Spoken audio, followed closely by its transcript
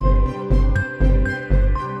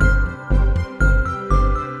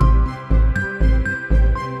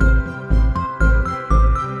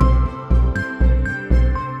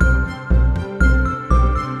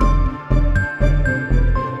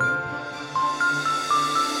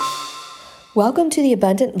Welcome to the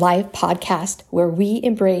Abundant Life podcast, where we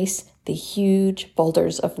embrace the huge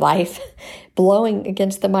boulders of life, blowing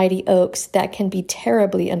against the mighty oaks that can be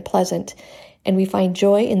terribly unpleasant, and we find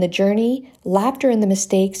joy in the journey, laughter in the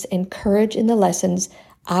mistakes, and courage in the lessons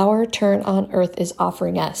our turn on earth is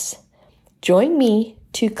offering us. Join me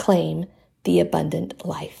to claim the abundant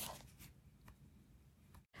life.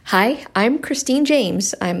 Hi, I'm Christine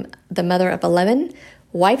James. I'm the mother of 11,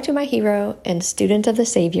 wife to my hero, and student of the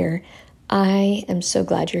Savior. I am so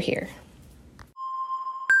glad you're here.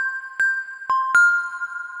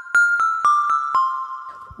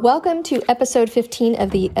 Welcome to episode 15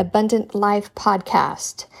 of the Abundant Life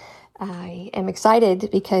podcast. I am excited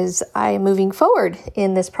because I am moving forward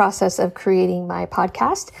in this process of creating my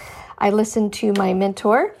podcast. I listened to my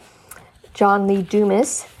mentor, John Lee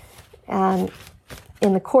Dumas, and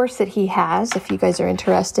in the course that he has, if you guys are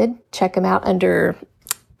interested, check him out under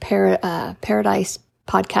Paradise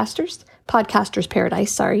Podcasters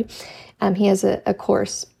Paradise, sorry. He has a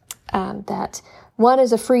course that one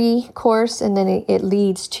is a free course, and then it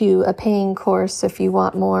leads to a paying course if you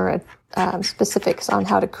want more specifics on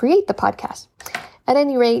how to create the podcast. At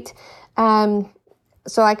any rate,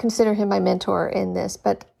 so I consider him my mentor in this,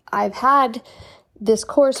 but I've had this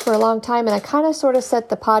course for a long time, and I kind of sort of set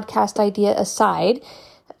the podcast idea aside.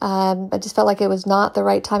 I just felt like it was not the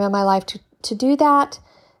right time in my life to do that.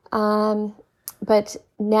 But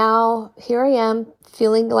now here I am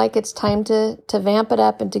feeling like it's time to vamp it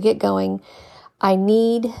up and to get going. I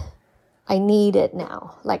need it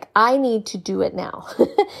now. Like I need to do it now.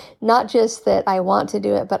 Not just that I want to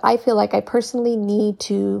do it, but I feel like I personally need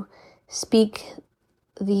to speak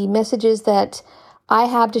the messages that I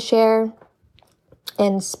have to share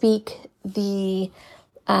and speak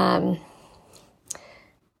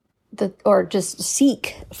or just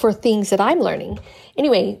seek for things that I'm learning.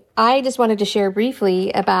 Anyway, I just wanted to share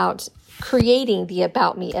briefly about creating the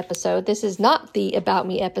About Me episode. This is not the About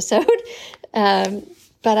Me episode,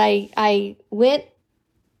 but I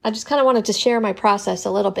just kind of wanted to share my process a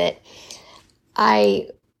little bit. I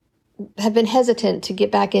have been hesitant to get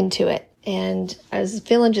back into it, and I was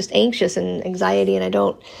feeling just anxious and anxiety, and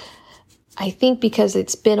I think because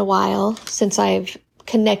it's been a while since I've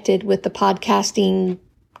connected with the podcasting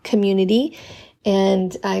community,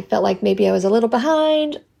 and I felt like maybe I was a little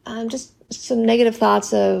behind. Just some negative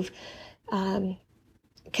thoughts of, can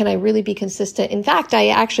I really be consistent? In fact, I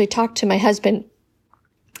actually talked to my husband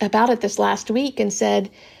about it this last week and said,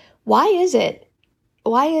 why is it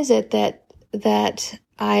that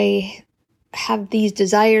I have these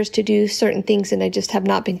desires to do certain things and I just have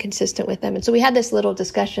not been consistent with them? And so we had this little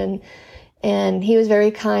discussion, and he was very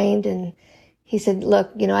kind, and he said,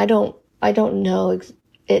 look, I don't know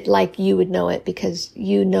it like you would know it, because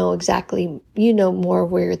you know more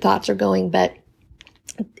where your thoughts are going. But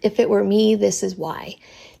if it were me, this is why,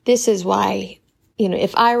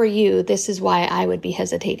 if I were you, this is why I would be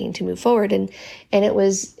hesitating to move forward. And it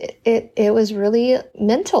was really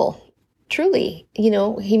mental, truly.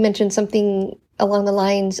 He mentioned something along the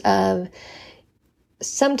lines of,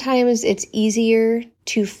 sometimes it's easier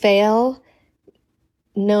to fail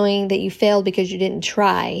knowing that you failed because you didn't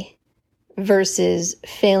try, versus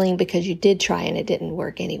failing because you did try and it didn't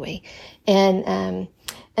work anyway. And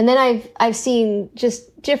then I've seen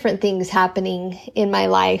just different things happening in my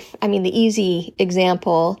life. I mean, the easy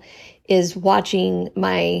example is watching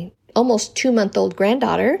my almost 2-month-old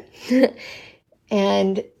granddaughter.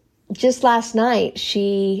 And just last night,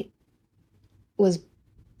 she was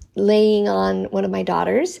laying on one of my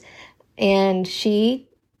daughters, and she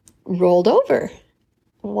rolled over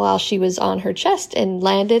while she was on her chest and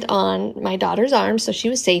landed on my daughter's arm. So she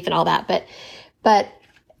was safe and all that. But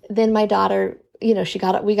then my daughter, we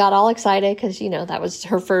got all excited because, that was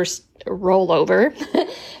her first rollover.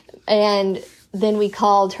 And then we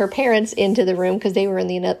called her parents into the room because they were in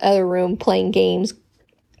the other room playing games,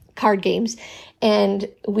 card games. And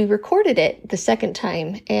we recorded it the second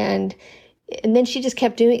time. And then she just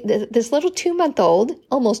kept doing this. Little 2-month-old,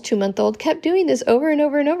 almost 2-month-old, kept doing this over and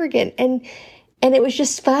over and over again. And it was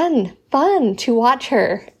just fun to watch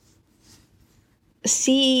her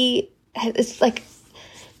see. It's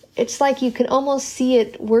like you can almost see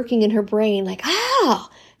it working in her brain. Like,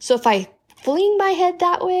 so if I fling my head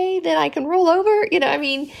that way, then I can roll over.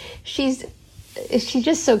 She's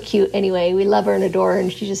just so cute. Anyway, we love her and adore her,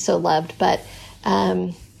 and she's just so loved. But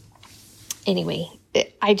anyway,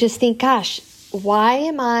 I just think, gosh, why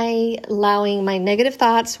am I allowing my negative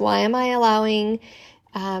thoughts? Why am I allowing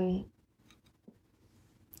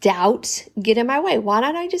doubt get in my way? Why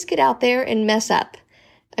don't I just get out there and mess up?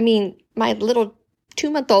 I mean, my little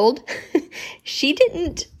 2-month-old, she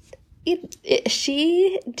didn't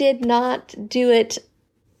she did not do it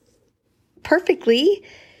perfectly.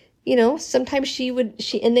 Sometimes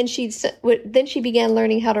then she began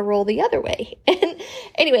learning how to roll the other way. And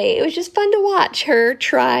anyway, it was just fun to watch her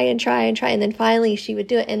try and try and try. And then finally she would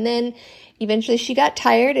do it. And then eventually she got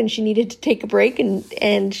tired and she needed to take a break.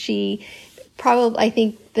 And she probably, I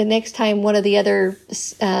think the next time one of the other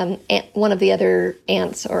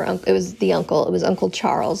aunts it was Uncle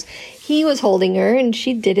Charles, he was holding her and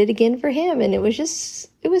she did it again for him. And it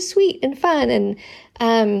was sweet and fun.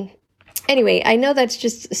 And, anyway, I know that's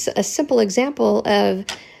just a simple example of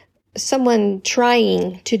someone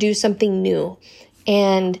trying to do something new.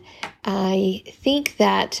 And I think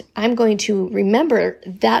that I'm going to remember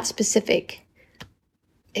that specific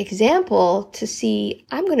example to see,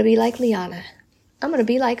 I'm going to be like Liana. I'm going to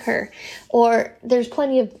be like her. Or there's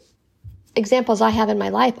plenty of examples I have in my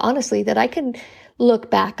life, honestly, that I can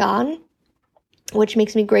look back on, which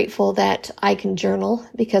makes me grateful that I can journal,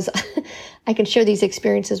 because I can share these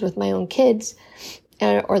experiences with my own kids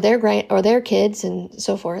or their kids and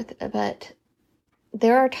so forth. But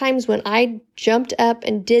there are times when I jumped up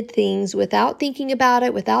and did things without thinking about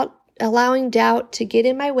it, without allowing doubt to get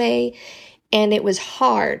in my way. And it was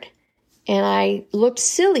hard. And I looked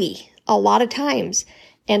silly a lot of times.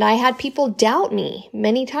 And I had people doubt me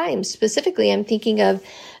many times. Specifically, I'm thinking of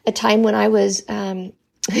a time when I was, when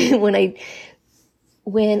I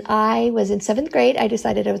was in 7th grade, I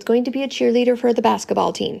decided I was going to be a cheerleader for the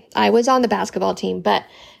basketball team. I was on the basketball team, but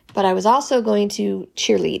I was also going to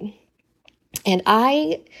cheerlead. And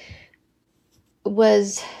I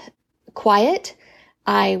was quiet.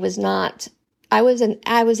 I was an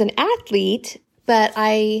athlete, but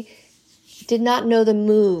I did not know the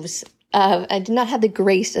moves. I did not have the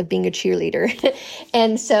grace of being a cheerleader.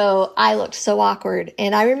 And so I looked so awkward.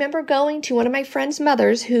 And I remember going to one of my friend's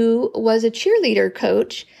mothers who was a cheerleader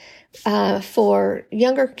coach for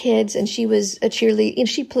younger kids. And she was a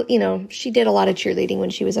cheerleader. She did a lot of cheerleading when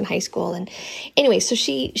she was in high school. And anyway, so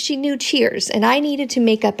she knew cheers, and I needed to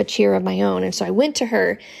make up a cheer of my own. And so I went to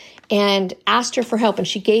her and asked her for help. And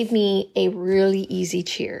she gave me a really easy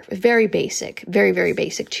cheer, a very basic, very, very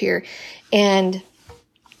basic cheer. And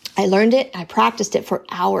I learned it. I practiced it for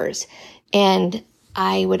hours, and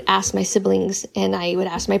I would ask my siblings and I would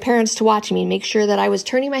ask my parents to watch me and make sure that I was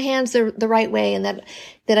turning my hands the right way, and that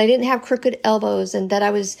I didn't have crooked elbows, and then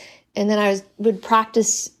I would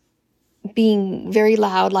practice being very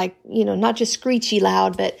loud, like, not just screechy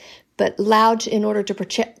loud, but loud in order to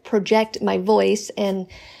project my voice. And,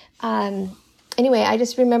 anyway, I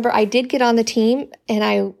just remember I did get on the team, and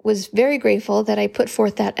I was very grateful that I put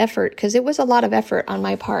forth that effort, because it was a lot of effort on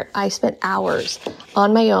my part. I spent hours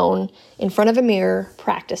on my own in front of a mirror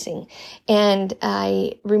practicing. And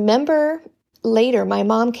I remember later my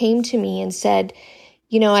mom came to me and said,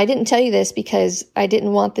 I didn't tell you this because I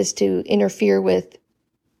didn't want this to interfere with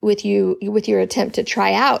your attempt to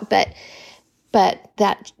try out. But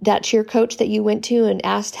that cheer coach that you went to and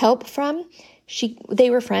asked help from, they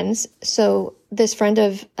were friends. So this friend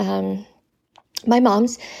of my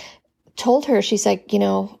mom's told her, she's like,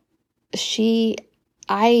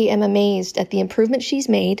 I am amazed at the improvement she's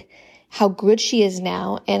made, how good she is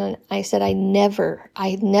now. And I said, I never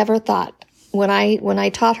thought when I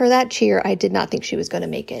taught her that cheer, I did not think she was going to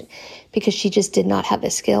make it, because she just did not have the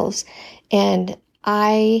skills. And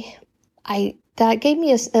that gave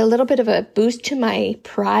me a little bit of a boost to my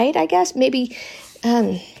pride, I guess. Maybe,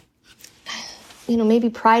 maybe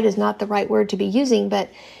pride is not the right word to be using, but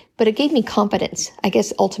it gave me confidence, I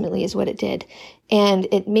guess, ultimately is what it did. And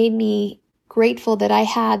it made me grateful that I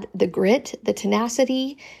had the grit, the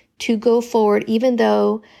tenacity to go forward, even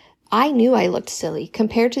though I knew I looked silly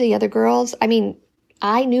compared to the other girls. I mean,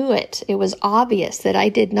 I knew it. It was obvious that I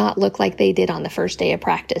did not look like they did on the first day of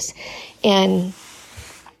practice. And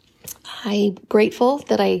I'm grateful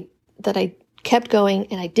that I kept going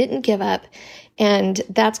and I didn't give up. And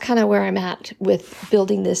that's kind of where I'm at with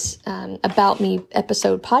building this About Me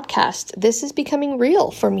episode podcast. This is becoming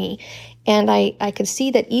real for me. And I could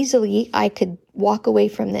see that easily I could walk away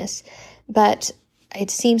from this. But it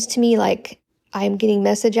seems to me like I'm getting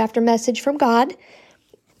message after message from God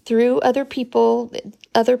through other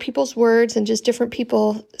people's words, and just different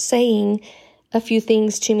people saying a few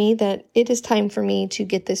things to me that it is time for me to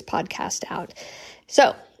get this podcast out.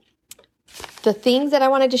 So the things that I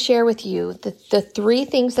wanted to share with you, the 3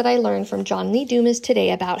 things that I learned from John Lee Dumas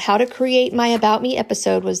today about how to create my About Me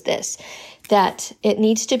episode was this, that it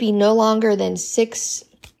needs to be no longer than 6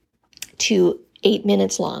 to 8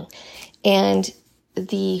 minutes long. And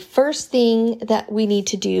the first thing that we need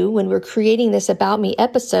to do when we're creating this About Me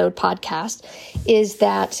episode podcast is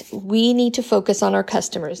that we need to focus on our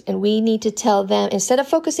customers, and we need to tell them, instead of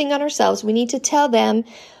focusing on ourselves, we need to tell them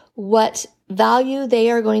what value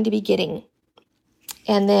they are going to be getting.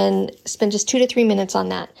 And then spend just 2 to 3 minutes on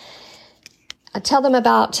that. Tell them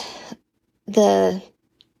about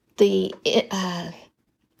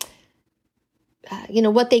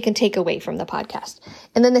what they can take away from the podcast.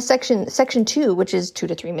 And then the section 2, which is 2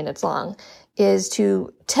 to 3 minutes long, is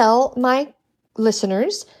to tell my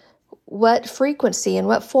listeners what frequency and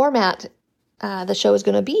what format the show is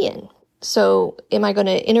going to be in. So am I going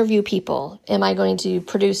to interview people? Am I going to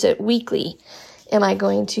produce it weekly? Am I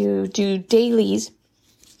going to do dailies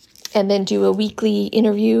and then do a weekly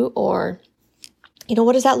interview? Or,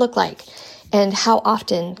 what does that look like? And how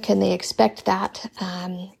often can they expect that?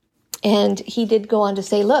 And he did go on to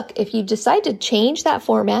say, look, if you decide to change that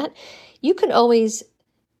format, you can always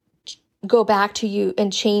go back to you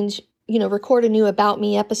and change, record a new About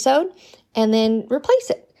Me episode and then replace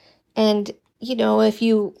it. And, if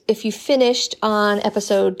you finished on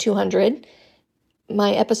episode 200,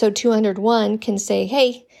 my episode 201 can say,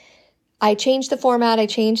 hey, I changed the format, I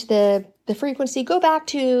changed the frequency, go back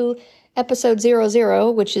to episode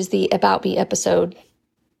 00, which is the About Me episode.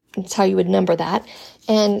 That's how you would number that.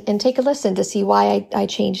 And take a listen to see why I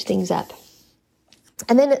changed things up.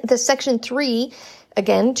 And then the section 3,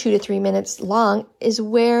 again, 2 to 3 minutes long, is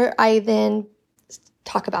where I then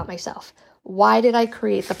talk about myself. Why did I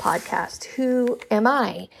create the podcast? Who am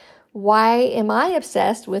I? Why am I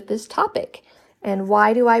obsessed with this topic? And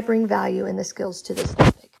why do I bring value and the skills to this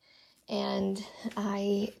topic? And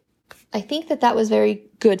I think that was very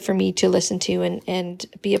good for me to listen to and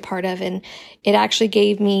be a part of. And it actually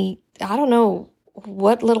gave me, I don't know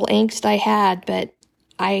what little angst I had, but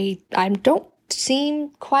I don't seem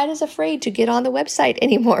quite as afraid to get on the website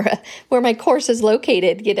anymore where my course is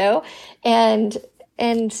located,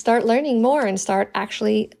 and start learning more and start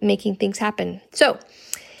actually making things happen. So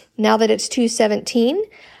now that it's 2:17,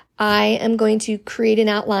 I am going to create an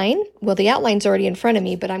outline. Well, the outline's already in front of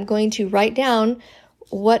me, but I'm going to write down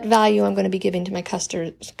what value I'm going to be giving to my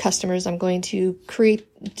customers. I'm going to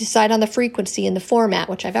decide on the frequency and the format,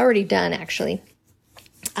 which I've already done, actually.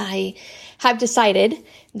 I have decided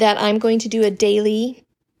that I'm going to do a daily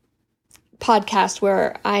podcast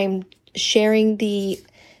where I'm sharing the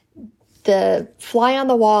fly on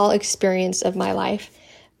the wall experience of my life.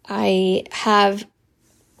 This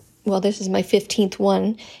is my 15th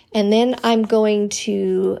one. And then I'm going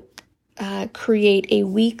to create a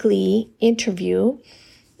weekly interview.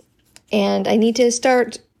 And I need to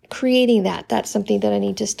start creating that. That's something that I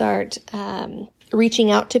need to start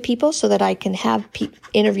reaching out to people so that I can have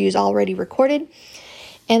interviews already recorded.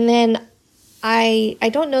 And then I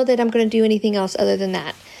don't know that I'm going to do anything else other than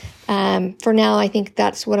that. For now, I think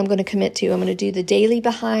that's what I'm going to commit to. I'm going to do the daily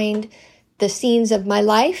behind the scenes of my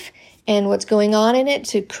life and what's going on in it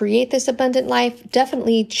to create this abundant life.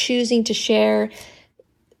 Definitely choosing to share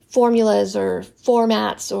formulas or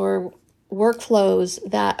formats or workflows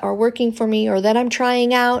that are working for me or that I'm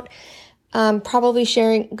trying out. Probably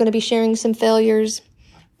going to be sharing some failures,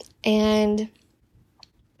 and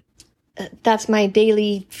that's my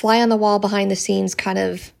daily fly on the wall behind the scenes kind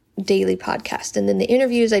of daily podcast. And then the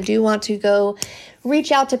interviews, I do want to go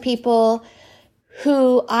reach out to people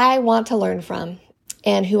who I want to learn from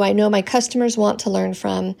and who I know my customers want to learn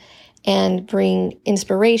from, and bring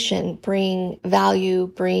inspiration, bring value,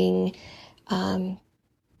 bring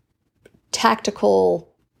technical,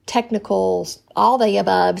 all the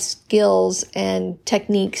above skills and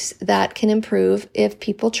techniques that can improve if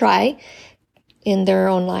people try in their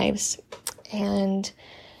own lives. And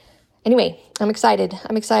anyway, I'm excited.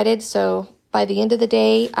 So by the end of the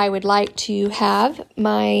day, I would like to have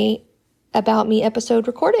my About Me episode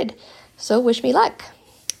recorded. So wish me luck,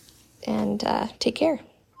 and take care.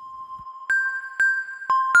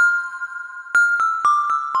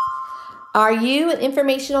 Are you an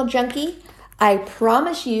informational junkie? I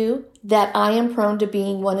promise you that I am prone to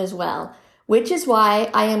being one as well, which is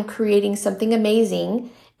why I am creating something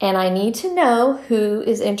amazing, and I need to know who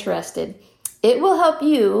is interested. It will help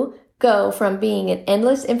you go from being an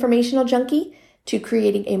endless informational junkie to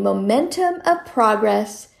creating a momentum of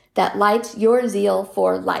progress that lights your zeal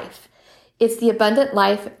for life. It's the Abundant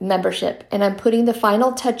Life membership, and I'm putting the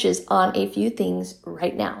final touches on a few things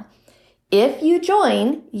right now. If you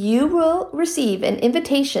join, you will receive an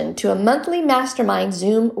invitation to a monthly mastermind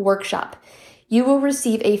Zoom workshop. You will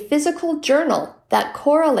receive a physical journal that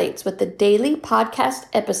correlates with the daily podcast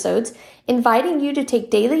episodes, inviting you to take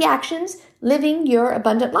daily actions, living your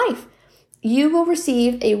abundant life. you will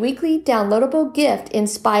receive a weekly downloadable gift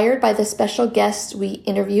inspired by the special guests we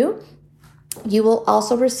interview. You will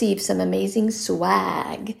also receive some amazing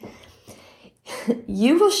swag.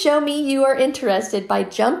 You will show me you are interested by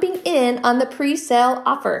jumping in on the pre-sale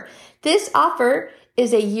offer. This offer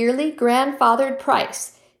is a yearly grandfathered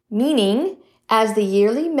price, meaning as the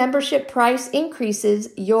yearly membership price increases,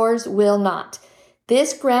 yours will not.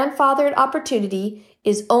 This grandfathered opportunity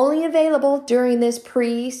is only available during this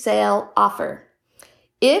pre-sale offer.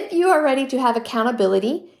 If you are ready to have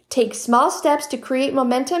accountability, take small steps to create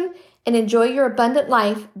momentum, and enjoy your abundant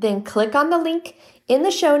life, then click on the link in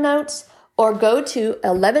the show notes or go to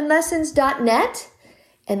 11lessons.net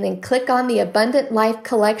and then click on the Abundant Life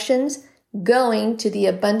Collections, going to the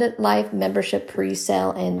Abundant Life membership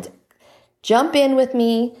pre-sale, and jump in with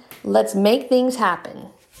me. Let's make things happen.